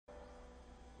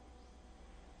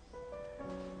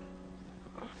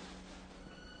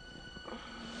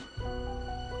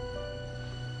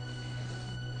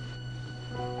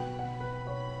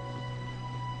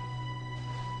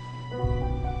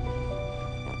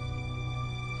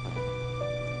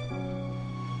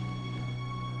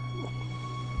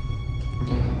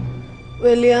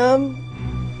William?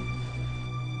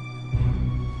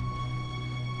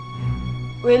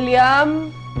 William?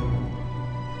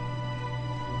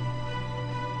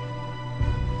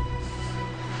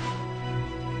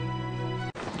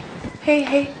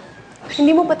 Hey.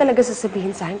 Hindi mo pa talaga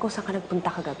sasabihin sa akin kung saan ka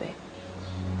nagpunta kagabi?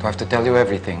 Do I have to tell you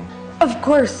everything? Of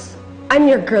course! I'm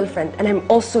your girlfriend and I'm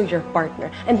also your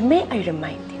partner. And may I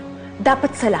remind you,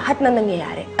 dapat sa lahat na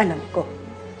nangyayari, alam ko.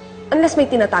 Unless may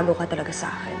tinatago ka talaga sa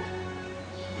akin.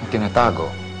 Tinatago?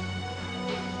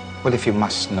 Well, if you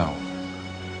must know.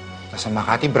 Nasa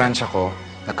Makati branch ako,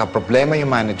 nagka-problema yung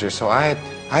manager, so I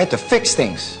had to fix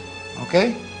things.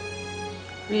 Okay?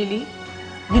 Really?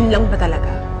 Yun lang ba talaga?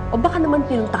 O baka naman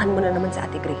pinuntahan mo na naman sa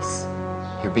Ate Grace?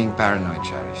 You're being paranoid,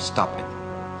 Charie. Stop it.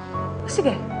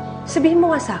 Sige, sabihin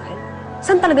mo nga sa akin.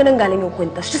 Saan talaga nang galing yung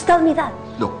kwintas? Just tell me that.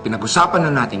 Look, pinag-usapan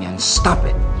na natin yan. Stop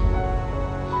it.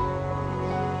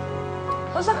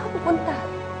 O saan ka pupunta?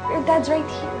 Your dad's right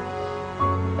here.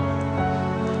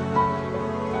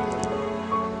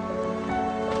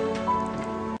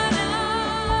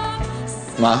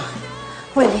 Ma?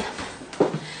 William.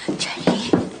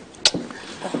 Charie.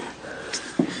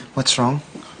 What's wrong?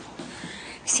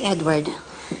 Si Edward.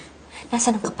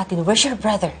 Nasaan ang kapatid? Where's your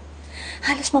brother?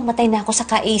 Halos mamatay na ako sa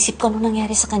kaisip ko anong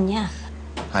nangyari sa kanya.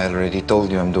 I already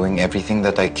told you I'm doing everything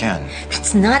that I can.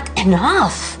 That's not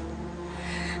enough.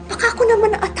 Baka ako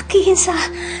naman atakihin sa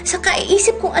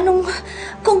kaiisip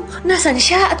kung nasan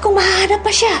siya at kung mahahanap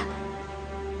pa siya.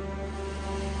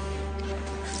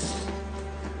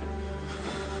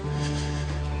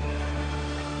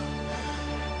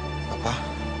 Papa?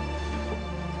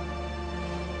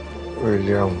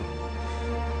 William,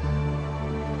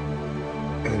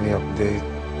 any update?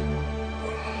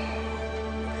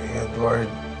 Edward?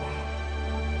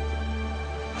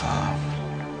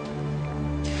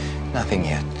 Nothing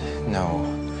yet.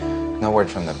 No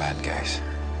word from the bad guys.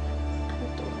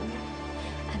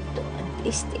 Anton,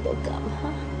 please tinagam, ha?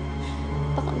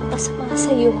 Baka makasama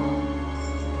sa'yo.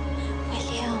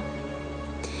 William,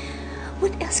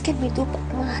 what else can we do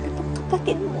para mahanap ang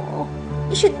kapatid mo?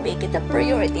 You should make it a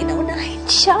priority na unahin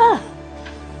siya.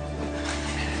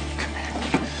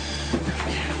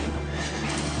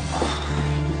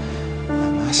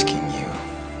 I'm asking you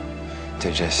to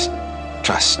just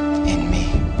trust in me,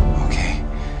 okay?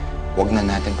 Huwag na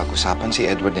natin pag-usapan si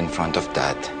Edward in front of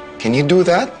Dad. Can you do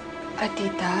that?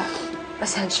 Tita,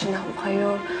 pasensya na ho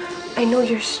kayo. I know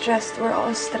you're stressed. We're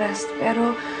all stressed.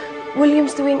 Pero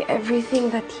William's doing everything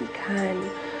that he can.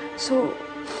 So,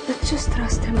 let's just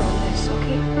trust him on this,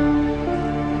 okay?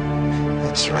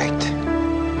 That's right.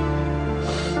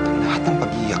 Lahat ng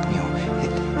pag-iyak niyo,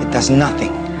 it does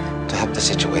nothing to help the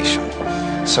situation.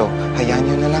 So, hayaan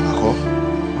niyo na lang ako,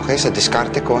 okay, sa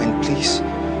diskarte ko, and please,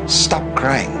 stop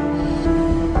crying.